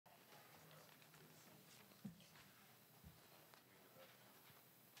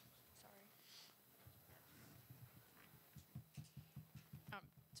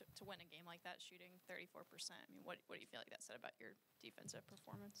to win a game like that, shooting 34%. I mean, what do you feel like that said about your defensive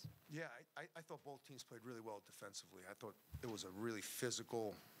performance? Yeah, I thought both teams played really well defensively. I thought it was a really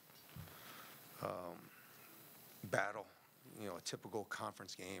physical battle, a typical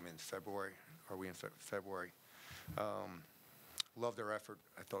conference game in February. Are we in February? Loved their effort.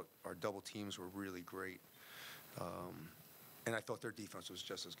 I thought our double teams were really great. And I thought their defense was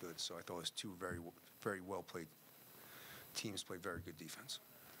just as good. So I thought it was two very, very well-played teams played very good defense.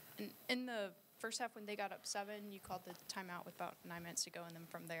 And in the first half, when they got up 7, you called the timeout with about 9 minutes to go, and then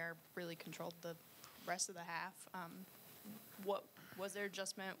from there really controlled the rest of the half. What was their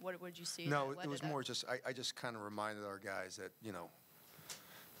adjustment? What did you see? No, it was more just I just kind of reminded our guys that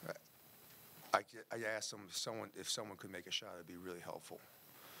I asked them if someone could make a shot, it'd be really helpful.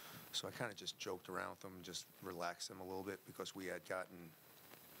 So I kind of just joked around with them and just relaxed them a little bit because we had gotten.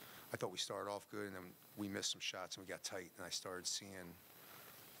 I thought we started off good, and then we missed some shots, and we got tight, and I started seeing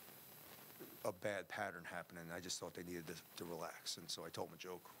a bad pattern happening. I just thought they needed to relax, and so I told them a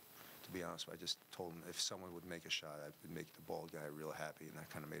joke. To be honest, I just told them if someone would make a shot, I would make the bald guy real happy, and that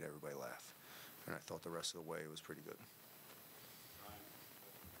kind of made everybody laugh. And I thought the rest of the way it was pretty good.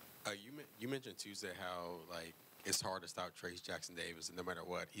 You mentioned Tuesday how it's hard to stop Trace Jackson Davis, and no matter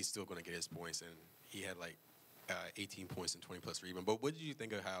what, he's still going to get his points, and he had 18 points and 20-plus rebounds. But what did you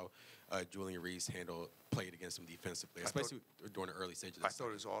think of how Julian Reese played against him defensively, especially during the early stages? I thought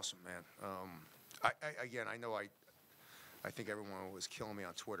it was awesome, man. I think everyone was killing me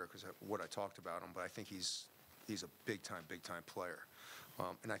on Twitter because of what I talked about him, but I think he's a big-time player.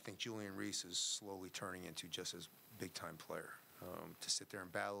 And I think Julian Reese is slowly turning into just as big-time player. To sit there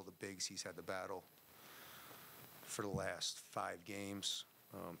and battle the bigs he's had to battle for the last 5 games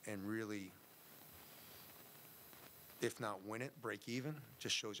and really, if not win it, break even,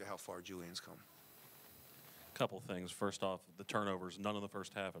 just shows you how far Julian's come. Couple things. First off, the turnovers, none in the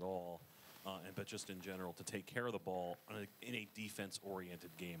first half at all. But just in general, to take care of the ball in a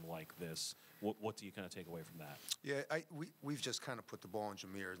defense-oriented game like this, what do you kind of take away from that? Yeah, we've just kind of put the ball in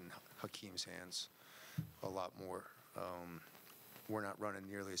Jameer and Hakeem's hands a lot more. We're not running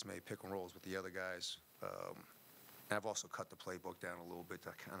nearly as many pick and rolls with the other guys. And I've also cut the playbook down a little bit to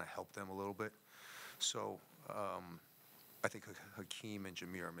kind of help them a little bit. So I think Hakeem and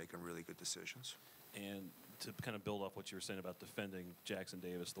Jameer are making really good decisions. And to kind of build off what you were saying about defending Jackson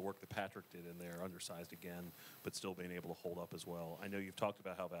Davis, the work that Patrick did in there, undersized again, but still being able to hold up as well. I know you've talked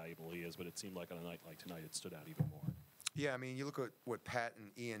about how valuable he is, but it seemed like on a night like tonight it stood out even more. Yeah, I mean, you look at what Pat and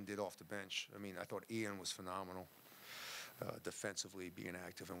Ian did off the bench. I mean, I thought Ian was phenomenal defensively, being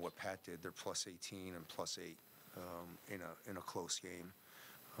active, and what Pat did. They're plus 18 and plus 8 in a close game.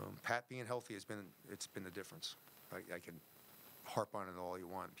 Pat being healthy it's been the difference. I can harp on it all you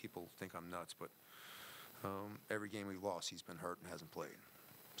want. People think I'm nuts, but every game we lost, he's been hurt and hasn't played.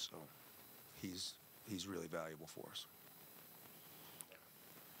 So he's really valuable for us.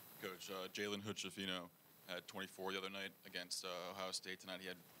 Coach, Jalen Hood-Schifino had 24 the other night against Ohio State. Tonight he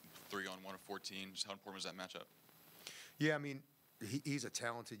had 3 on 1 of 14. Just how important was that matchup? Yeah, I mean, he's a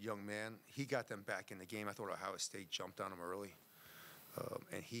talented young man. He got them back in the game. I thought Ohio State jumped on him early,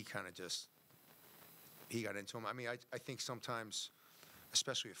 and he kind of he got into him. I mean, I think sometimes,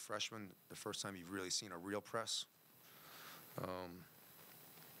 especially a freshman, the first time you've really seen a real press,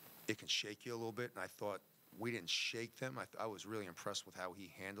 it can shake you a little bit. And I thought we didn't shake them. I was really impressed with how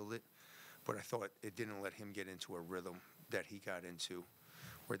he handled it, but I thought it didn't let him get into a rhythm that he got into,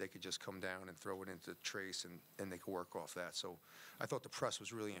 where they could just come down and throw it into Trace and they could work off that. So I thought the press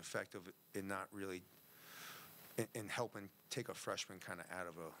was really effective in not really in helping take a freshman kind of out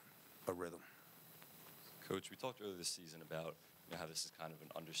of a rhythm. Coach, we talked earlier this season about how this is kind of an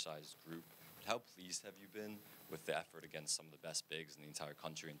undersized group. But how pleased have you been with the effort against some of the best bigs in the entire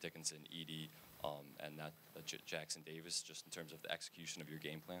country, in Dickinson, Edey, and Jackson Davis, just in terms of the execution of your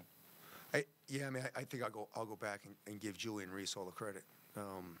game plan? I think I'll go back and give Julian Reese all the credit.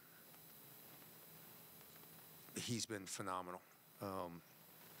 He's been phenomenal.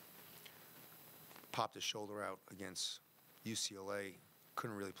 Popped his shoulder out against UCLA.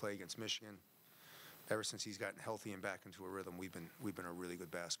 Couldn't really play against Michigan. Ever since he's gotten healthy and back into a rhythm, we've been a really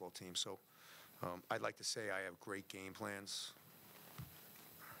good basketball team. So I'd like to say I have great game plans.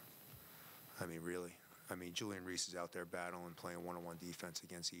 I mean, really. I mean, Julian Reese is out there battling, playing one-on-one defense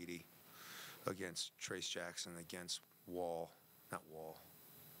against Edey, against Trace Jackson, against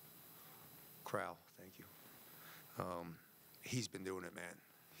Crowell, thank you. He's been doing it, man.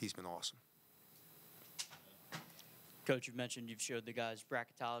 He's been awesome. Coach, you've mentioned you've showed the guys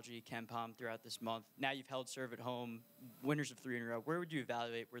bracketology, KenPom throughout this month. Now you've held serve at home, winners of 3 in a row. Where would you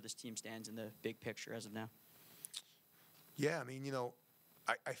evaluate where this team stands in the big picture as of now? Yeah, I mean,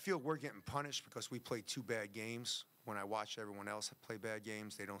 I feel we're getting punished because we played 2 bad games. When I watch everyone else play bad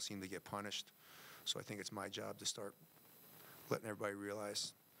games, they don't seem to get punished. So I think it's my job to start letting everybody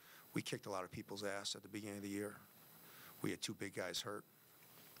realize we kicked a lot of people's ass at the beginning of the year. We had 2 big guys hurt,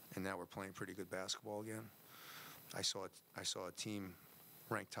 and now we're playing pretty good basketball again. I saw a team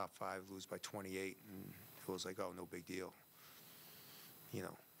ranked top 5 lose by 28, and it was like, oh, no big deal. You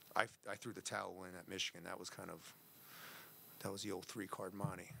know, I threw the towel in at Michigan. That was the old 3-card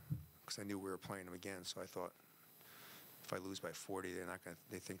Monty, because I knew we were playing them again. So I thought, if I lose by 40,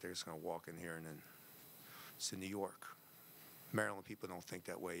 they think they're just gonna walk in here, and then it's in New York. Maryland people don't think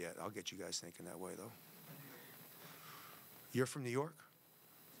that way yet. I'll get you guys thinking that way, though. You're from New York?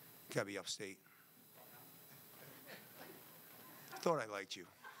 Gotta be upstate. Thought I liked you.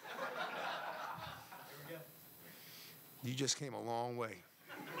 You just came a long way.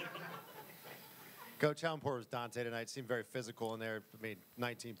 Coach, how important was Dante tonight? Seemed very physical in there. I mean,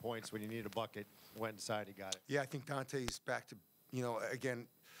 19 points when you needed a bucket. Went inside, he got it. Yeah, I think Dante's back to, again,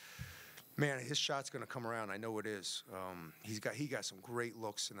 man, his shot's going to come around. I know it is. He got some great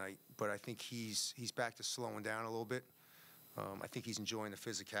looks tonight, but I think he's back to slowing down a little bit. I think he's enjoying the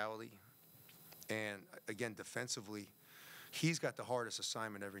physicality. And, again, defensively, he's got the hardest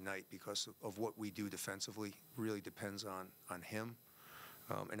assignment every night because of what we do defensively. Really depends on him.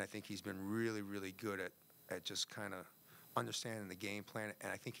 And I think he's been really, really good at just kind of understanding the game plan. And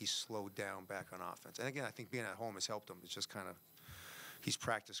I think he's slowed down back on offense. And, again, I think being at home has helped him. It's just kind of he's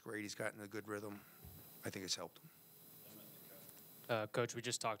practiced great. He's gotten a good rhythm. I think it's helped him. Coach, we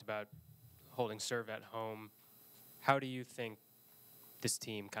just talked about holding serve at home. How do you think this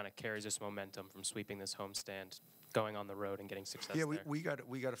team kind of carries this momentum from sweeping this homestand, going on the road and getting success Yeah, there? we got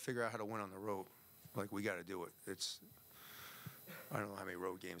to figure out how to win on the road. Like, we got to do it. I don't know how many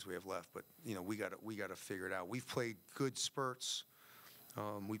road games we have left, but we got to figure it out. We've played good spurts.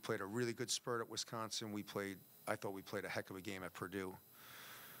 We played a really good spurt at Wisconsin. I thought we played a heck of a game at Purdue.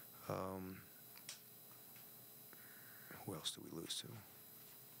 Who else did we lose to?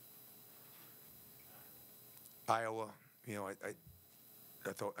 Iowa.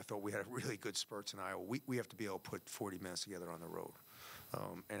 I thought we had really good spurts in Iowa. We have to be able to put 40 minutes together on the road,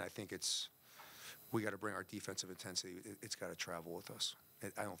 and I think we got to bring our defensive intensity. It's got to travel with us.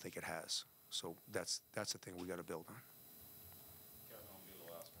 I don't think it has. So that's the thing we got to build on.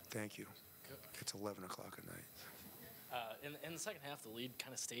 Thank you. It's 11 o'clock at night. In the second half, the lead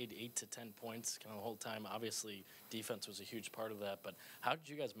kind of stayed 8 to 10 points kind of the whole time. Obviously, defense was a huge part of that. But how did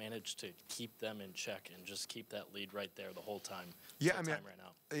you guys manage to keep them in check and just keep that lead right there the whole time? Yeah, right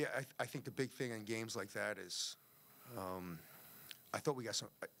now? Yeah, I think the big thing in games like that is, I thought we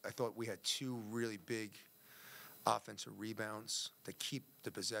had 2 really big offensive rebounds that keep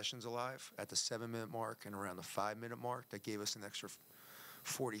the possessions alive at the 7-minute mark and around the 5-minute mark. That gave us an extra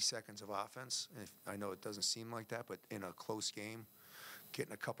 40 seconds of offense. And I know it doesn't seem like that, but in a close game,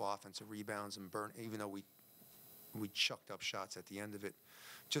 getting a couple offensive rebounds and even though we chucked up shots at the end of it,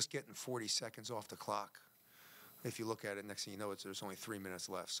 just getting 40 seconds off the clock. If you look at it, next thing you know, there's only 3 minutes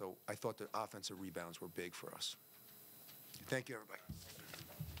left. So I thought the offensive rebounds were big for us. Thank you, everybody.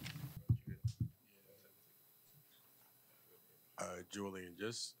 Julian,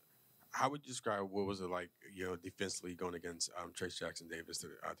 just how would you describe what was it like, defensively going against Trace Jackson Davis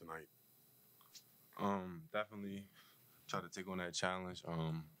tonight? Definitely try to take on that challenge.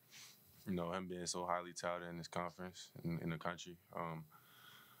 Him being so highly touted in this conference in the country,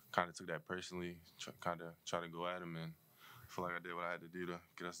 kind of took that personally. Kind of try to go at him, and I feel like I did what I had to do to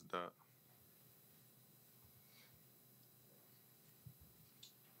get us the dub.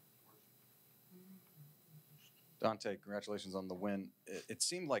 Dante, congratulations on the win. It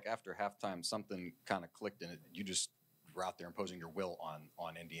seemed like after halftime something kind of clicked, and you just were out there imposing your will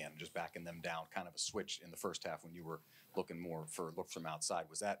on Indiana, just backing them down, kind of a switch in the first half when you were looking more for looks from outside.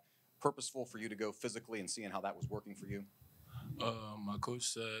 Was that purposeful for you to go physically and seeing how that was working for you? My coach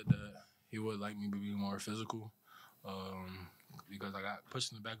said that he would like me to be more physical because I got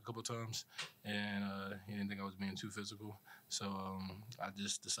pushed in the back a couple times, and he didn't think I was being too physical. So I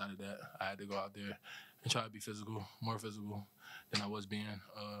just decided that I had to go out there and try to be physical, more physical than I was being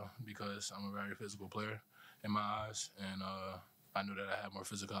because I'm a very physical player in my eyes, and I knew that I had more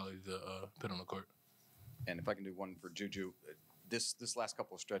physicality to put on the court. And if I can do one for Juju, this last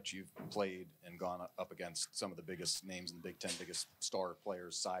couple of stretch you've played and gone up against some of the biggest names in the Big Ten, biggest star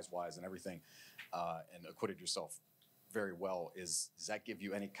players size-wise and everything, and acquitted yourself very well. Does that give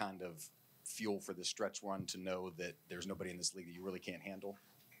you any kind of fuel for this stretch run to know that there's nobody in this league that you really can't handle?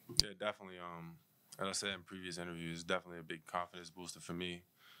 Yeah, definitely. As I said in previous interviews, definitely a big confidence booster for me.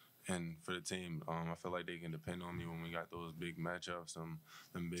 and for the team, I feel like they can depend on me when we got those big matchups, them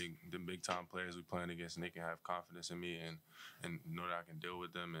big time players we playing against, and they can have confidence in me and know that I can deal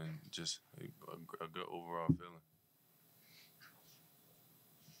with them, and just a good overall feeling.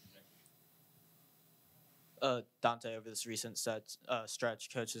 Dante, over this recent stretch,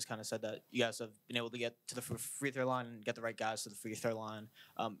 coach has kind of said that you guys have been able to get to the free throw line and get the right guys to the free throw line.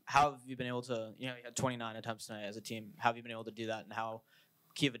 How have you been able to, you had 29 attempts tonight as a team. How have you been able to do that, and how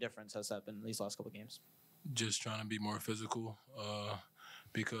key of a difference has that been these last couple of games? Just trying to be more physical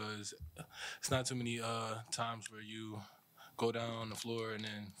because it's not too many times where you go down the floor and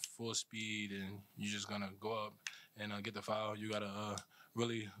then full speed and you're just going to go up and get the foul. You got to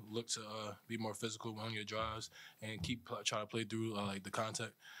really look to be more physical on your drives and try to play through like the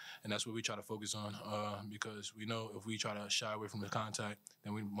contact, and that's what we try to focus on because we know if we try to shy away from the contact,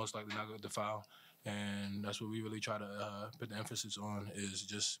 then we most likely not get the foul, and that's what we really try to put the emphasis on is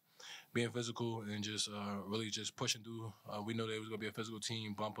just being physical and just really just pushing through. We know that it was going to be a physical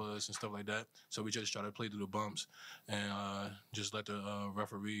team, bump us and stuff like that, so we just try to play through the bumps and just let the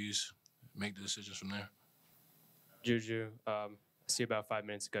referees make the decisions from there. Juju, I see about 5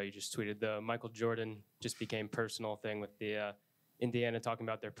 minutes ago you just tweeted the Michael Jordan just became personal thing with the Indiana talking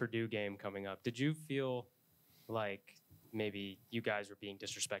about their Purdue game coming up. Did you feel like maybe you guys were being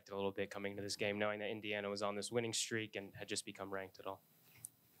disrespected a little bit coming into this game, knowing that Indiana was on this winning streak and had just become ranked at all?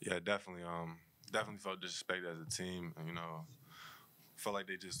 Yeah, definitely. Definitely felt disrespected as a team. Felt like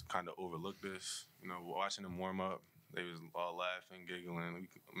they just kind of overlooked us. Watching them warm up, they was all laughing, giggling.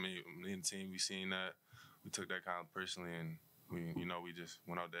 Me and the team, we seen that. We took that kind of personally, and we just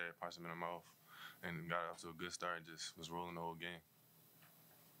went out there, punched them in the mouth, and got off to a good start and just was rolling the whole game.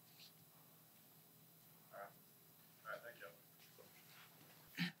 All right, thank you.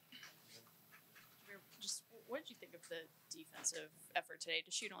 Just what did you think of the defensive effort today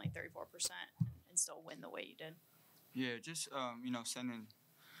to shoot only 34% and still win the way you did? Yeah, just sending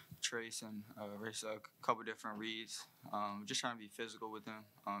Trace and Race a couple different reads. Just trying to be physical with them,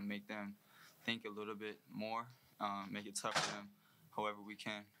 make them think a little bit more, make it tough for them however we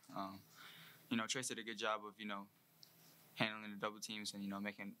can. Trace did a good job of, handling the double teams and,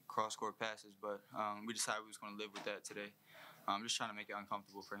 making cross-court passes, but we decided we was going to live with that today. Just trying to make it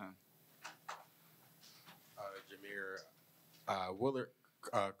uncomfortable for him. Jameer, Willard,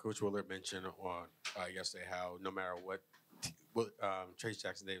 Coach Willard mentioned on yesterday how no matter what, Trace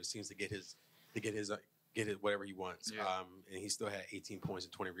Jackson Davis seems to get his whatever he wants. Yeah. And he still had 18 points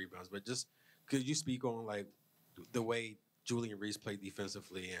and 20 rebounds. But just could you speak on like the way Julian Reese played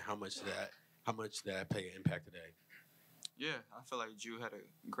defensively and how much that played an impact today? Yeah, I feel like Drew had a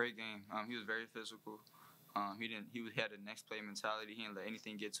great game. He was very physical. He had a next play mentality. He didn't let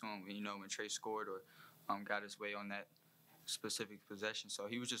anything get to him. When Trey scored or got his way on that specific possession. So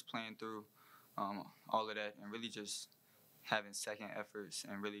he was just playing through all of that and really just having second efforts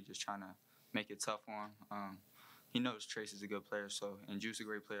and really just trying to make it tough for him. He knows Trace is a good player, and Drew's a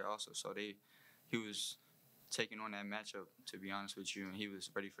great player also. So he was taking on that matchup, to be honest with you, and he was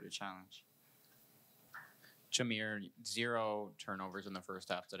ready for the challenge. Jameer, 0 turnovers in the first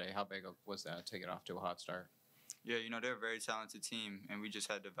half today. How big was that to get off to a hot start? Yeah, they're a very talented team, and we just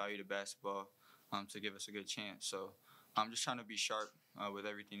had to value the basketball to give us a good chance. So I'm just trying to be sharp with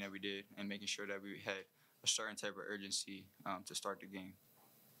everything that we did and making sure that we had a certain type of urgency to start the game.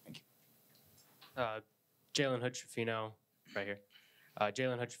 Thank you. Jalen Hood-Schifino, right here.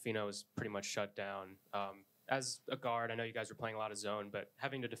 Jalen Hood-Schifino was pretty much shut down. As a guard, I know you guys were playing a lot of zone, but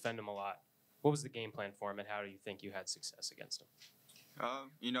having to defend him a lot, what was the game plan for him, and how do you think you had success against him?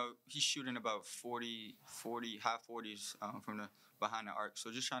 He's shooting about 40, high 40s from the behind the arc.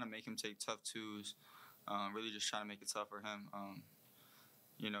 So just trying to make him take tough twos, really just trying to make it tough for him.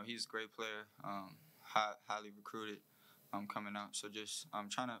 He's a great player, highly recruited coming out. So just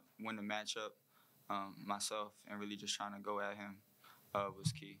trying to win the matchup myself and really just trying to go at him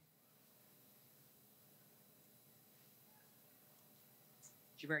was key.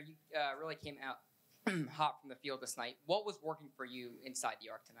 Jameer, you really came out hot from the field this night. What was working for you inside the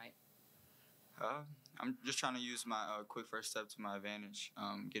arc tonight? I'm just trying to use my quick first step to my advantage,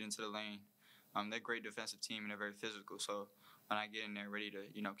 get into the lane. They're a great defensive team, and they're very physical. So when I get in there ready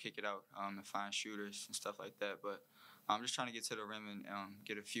to, kick it out and find shooters and stuff like that. But I'm just trying to get to the rim and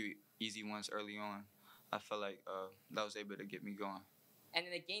get a few easy ones early on. I felt like that was able to get me going. And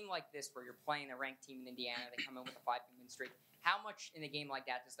in a game like this where you're playing a ranked team in Indiana, they come in with a 5-game win streak, how much in a game like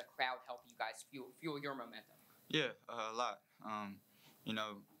that does the crowd help you guys fuel your momentum? Yeah, a lot.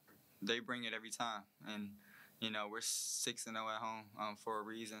 They bring it every time. And, we're 6-0 at home for a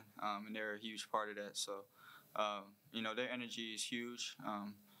reason, and they're a huge part of that. So, their energy is huge.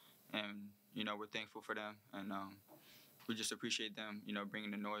 and we're thankful for them, and we just appreciate them,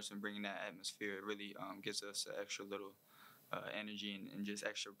 bringing the noise and bringing that atmosphere. It really gives us an extra little energy and just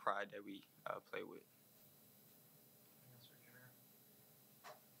extra pride that we play with.